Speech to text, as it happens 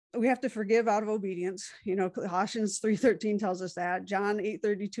we have to forgive out of obedience. You know, Colossians 3:13 tells us that. John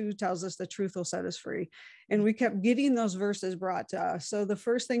 8:32 tells us the truth will set us free. And we kept getting those verses brought to us. So the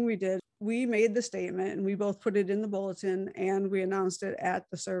first thing we did, we made the statement and we both put it in the bulletin and we announced it at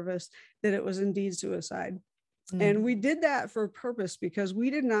the service that it was indeed suicide. And we did that for a purpose because we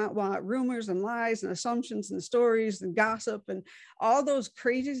did not want rumors and lies and assumptions and stories and gossip and all those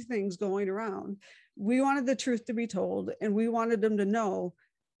crazy things going around. We wanted the truth to be told, and we wanted them to know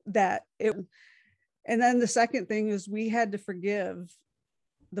that it. And then the second thing is we had to forgive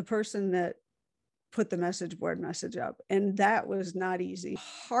the person that put the message board message up. And that was not easy. The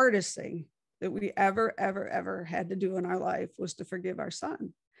hardest thing that we ever had to do in our life was to forgive our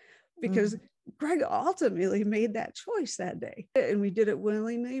son, because Greg ultimately made that choice that day. And we did it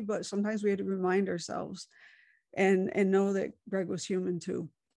willingly, but sometimes we had to remind ourselves and know that Greg was human too.